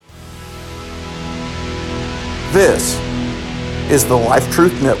This is the Life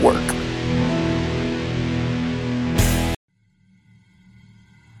Truth Network.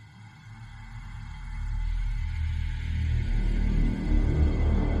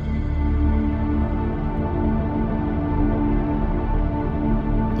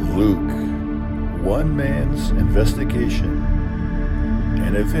 Luke, one man's investigation,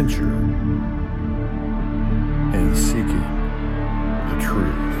 an adventure, and seeking the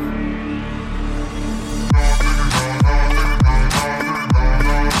truth.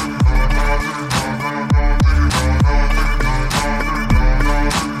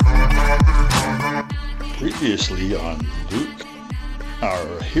 Previously on Luke,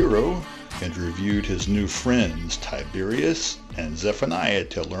 our hero had reviewed his new friends Tiberius and Zephaniah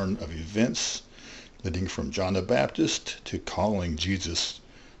to learn of events leading from John the Baptist to calling Jesus'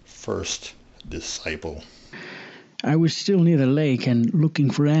 first disciple. I was still near the lake and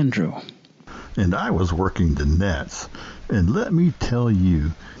looking for Andrew. And I was working the nets, and let me tell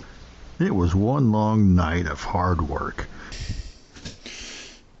you, it was one long night of hard work.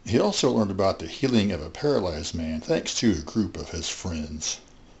 He also learned about the healing of a paralyzed man thanks to a group of his friends.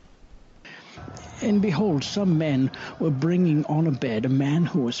 And behold, some men were bringing on a bed a man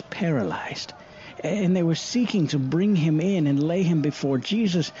who was paralyzed. And they were seeking to bring him in and lay him before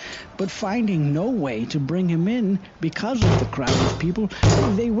Jesus, but finding no way to bring him in because of the crowd of people,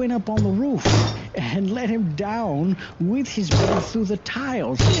 they went up on the roof and let him down with his bed through the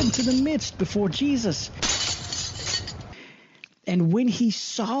tiles into the midst before Jesus. And when he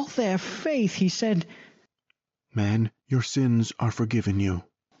saw their faith, he said, "Man, your sins are forgiven you."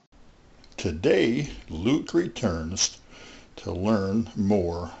 Today, Luke returns to learn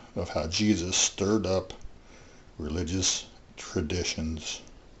more of how Jesus stirred up religious traditions.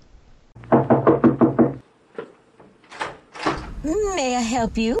 May I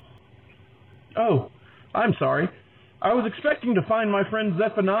help you? Oh, I'm sorry. I was expecting to find my friend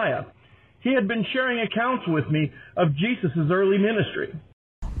Zephaniah. He had been sharing accounts with me of Jesus' early ministry.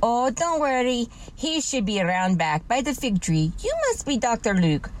 Oh, don't worry. He should be around back by the fig tree. You must be Dr.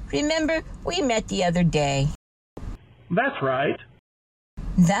 Luke. Remember, we met the other day. That's right.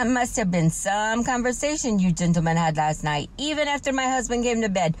 That must have been some conversation you gentlemen had last night, even after my husband came to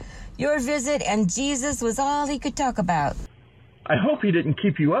bed. Your visit and Jesus was all he could talk about. I hope he didn't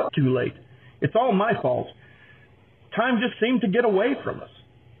keep you up too late. It's all my fault. Time just seemed to get away from us.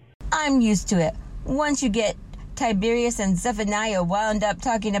 I'm used to it. Once you get Tiberius and Zephaniah wound up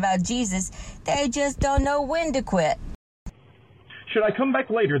talking about Jesus, they just don't know when to quit. Should I come back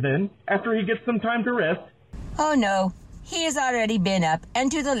later then, after he gets some time to rest? Oh no, he has already been up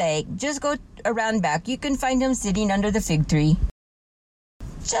and to the lake. Just go around back. You can find him sitting under the fig tree.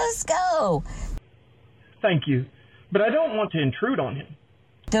 Just go. Thank you, but I don't want to intrude on him.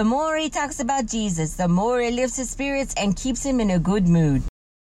 The more he talks about Jesus, the more it lifts his spirits and keeps him in a good mood.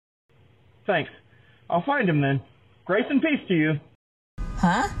 Thanks. I'll find him then. Grace and peace to you.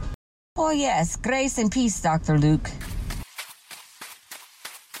 Huh? Oh yes, grace and peace, Dr. Luke.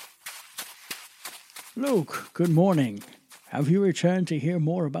 Luke, good morning. Have you returned to hear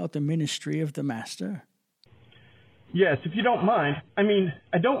more about the ministry of the Master? Yes, if you don't mind.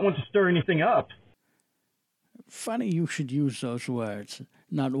 I don't want to stir anything up. Funny you should use those words,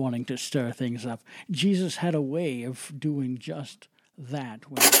 not wanting to stir things up. Jesus had a way of doing just that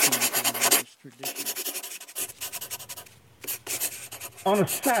when it came to religious tradition. On a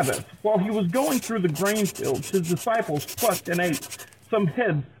Sabbath, while he was going through the grain fields, his disciples plucked and ate some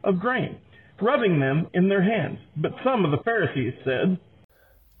heads of grain, rubbing them in their hands. But some of the Pharisees said,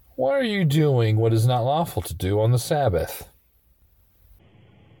 "Why are you doing what is not lawful to do on the Sabbath?"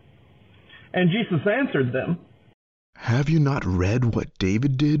 And Jesus answered them, Have you not read what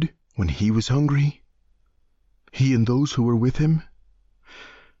David did when he was hungry? He and those who were with him?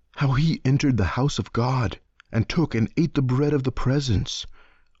 How he entered the house of God and took and ate the bread of the presence,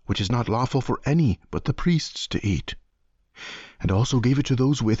 which is not lawful for any but the priests to eat, and also gave it to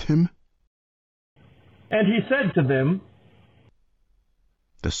those with him? and he said to them,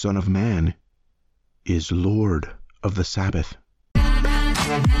 The Son of Man is Lord of the Sabbath. I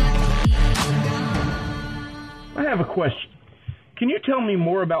have a question. Can you tell me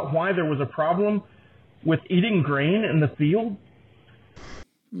more about why there was a problem with eating grain in the field?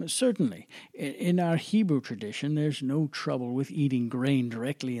 Certainly. In our Hebrew tradition, there's no trouble with eating grain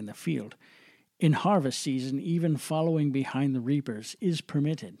directly in the field. In harvest season, even following behind the reapers is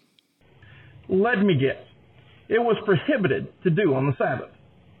permitted. Let me guess. It was prohibited to do on the Sabbath.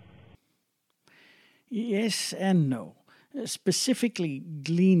 Yes and no. Specifically,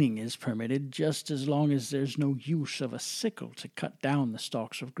 gleaning is permitted just as long as there's no use of a sickle to cut down the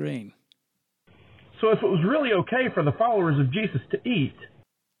stalks of grain. So if it was really okay for the followers of Jesus to eat,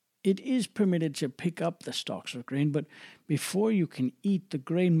 it is permitted to pick up the stalks of grain, but before you can eat, the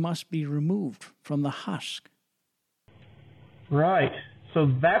grain must be removed from the husk. Right.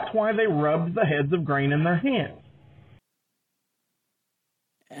 So that's why they rubbed the heads of grain in their hands.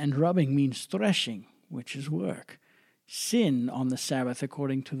 And rubbing means threshing, which is work. Sin on the Sabbath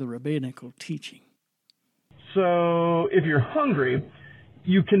according to the rabbinical teaching. So if you're hungry,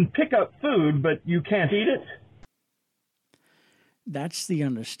 you can pick up food, but you can't eat it? That's the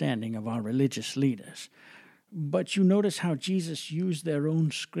understanding of our religious leaders. But you notice how Jesus used their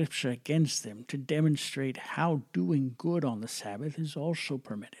own scripture against them to demonstrate how doing good on the Sabbath is also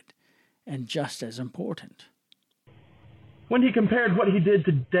permitted, and just as important. When he compared what he did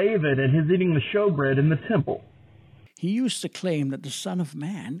to David and his eating the showbread in the temple. He used to claim that the Son of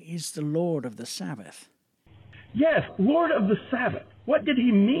Man is the Lord of the Sabbath. Yes, Lord of the Sabbath. What did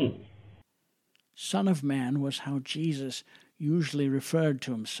he mean? Son of Man was how Jesus usually referred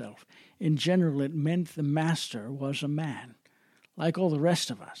to himself. In general, it meant the master was a man, like all the rest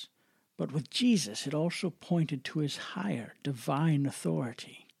of us. But with Jesus, it also pointed to his higher, divine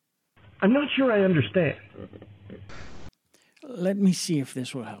authority. I'm not sure I understand. Let me see if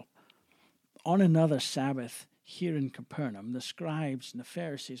this will help. On another Sabbath here in Capernaum, the scribes and the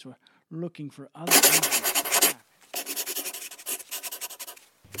Pharisees were looking for other reasons.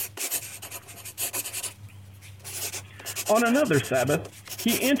 On another Sabbath,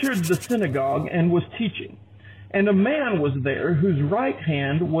 he entered the synagogue and was teaching. And a man was there whose right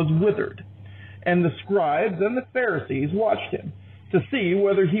hand was withered. And the scribes and the Pharisees watched him to see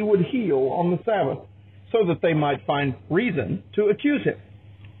whether he would heal on the Sabbath, so that they might find reason to accuse him.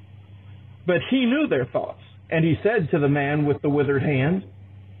 But he knew their thoughts, and he said to the man with the withered hand,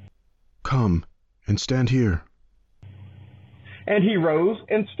 "Come and stand here." And he rose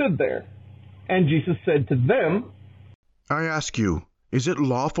and stood there. And Jesus said to them, "I ask you, is it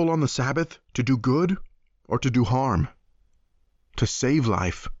lawful on the Sabbath to do good or to do harm? To save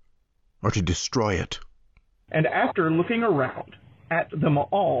life or to destroy it?" And after looking around at them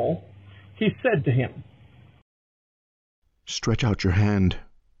all, he said to him, "Stretch out your hand."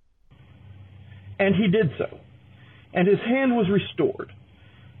 And he did so, and his hand was restored.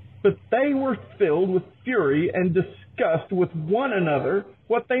 But they were filled with fury and discussed with one another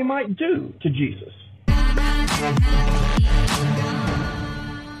what they might do to Jesus.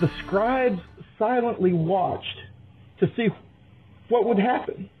 The scribes silently watched to see what would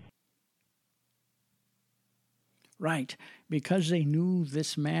happen. Right, because they knew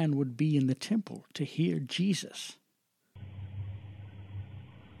this man would be in the temple to hear Jesus.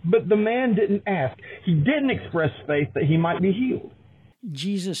 But the man didn't ask. He didn't express faith that he might be healed.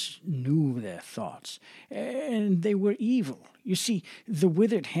 Jesus knew their thoughts, and they were evil. You see, the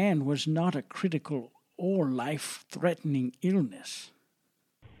withered hand was not a critical or life-threatening illness.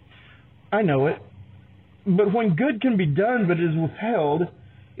 I know it. But when good can be done but is withheld,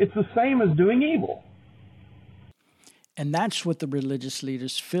 it's the same as doing evil. And that's what the religious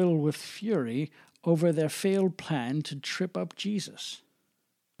leaders filled with fury over their failed plan to trip up Jesus.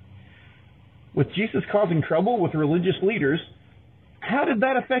 With Jesus causing trouble with religious leaders, how did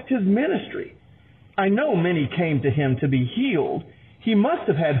that affect his ministry? I know many came to him to be healed. He must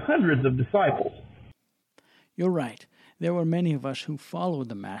have had hundreds of disciples. You're right. There were many of us who followed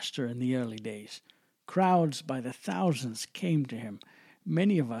the Master in the early days. Crowds by the thousands came to him.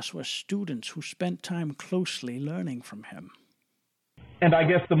 Many of us were students who spent time closely learning from him. And I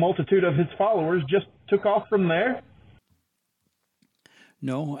guess the multitude of his followers just took off from there?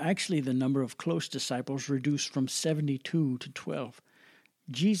 No, actually the number of close disciples reduced from 72 to 12.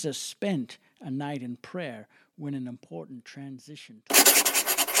 Jesus spent a night in prayer when an important transition took place.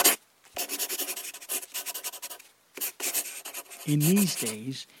 In these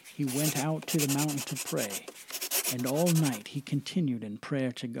days, he went out to the mountain to pray, and all night he continued in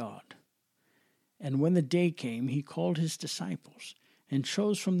prayer to God. And when the day came, he called his disciples and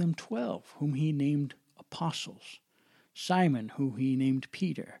chose from them 12, whom he named apostles. Simon, who he named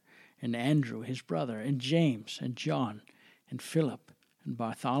Peter, and Andrew his brother, and James, and John, and Philip, and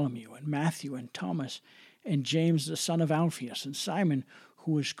Bartholomew, and Matthew, and Thomas, and James the son of Alphaeus, and Simon,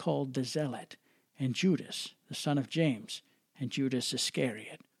 who was called the Zealot, and Judas the son of James, and Judas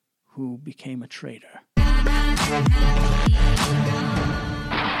Iscariot, who became a traitor.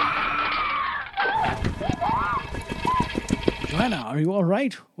 Joanna, are you all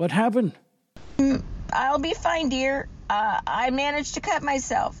right? What happened? I'll be fine, dear. I managed to cut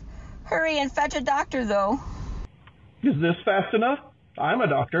myself. Hurry and fetch a doctor, though. Is this fast enough? I'm a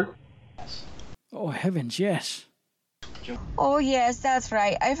doctor. Oh, heavens, yes. Oh, yes, that's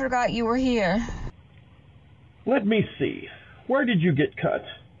right. I forgot you were here. Let me see. Where did you get cut?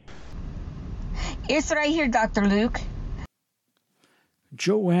 It's right here, Dr. Luke.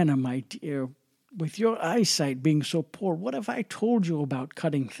 Joanna, my dear, with your eyesight being so poor, what have I told you about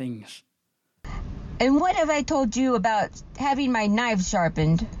cutting things? And what have I told you about having my knife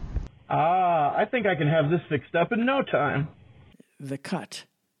sharpened? I think I can have this fixed up in no time. The cut.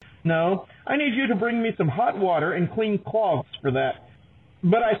 No, I need you to bring me some hot water and clean cloths for that.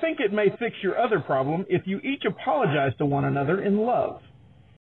 But I think it may fix your other problem if you each apologize to one another in love.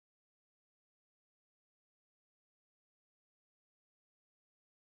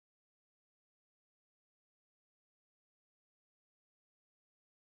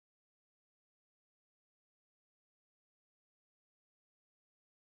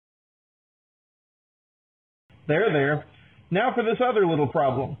 There. Now for this other little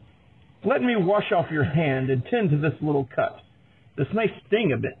problem. Let me wash off your hand and tend to this little cut. This may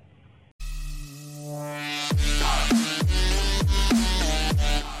sting a bit.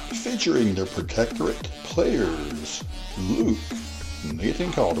 Featuring the Protectorate players, Luke,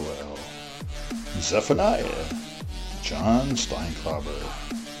 Nathan Caldwell, Zephaniah, John Steinklauber,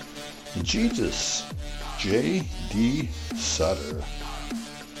 Jesus, J.D. Sutter,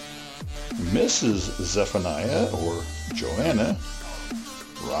 Mrs. Zephaniah, or Joanna,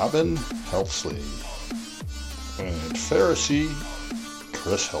 Robin Helpsley, and Pharisee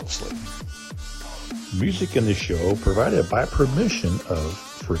Chris Helpsley. Music in the show provided by permission of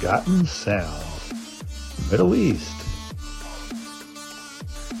Forgotten Sounds, Middle East.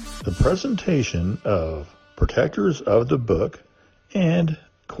 The presentation of Protectors of the Book and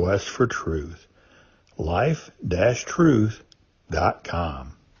Quest for Truth, life-truth.com.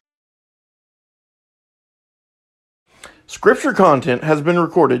 Scripture content has been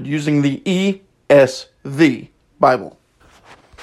recorded using the ESV Bible.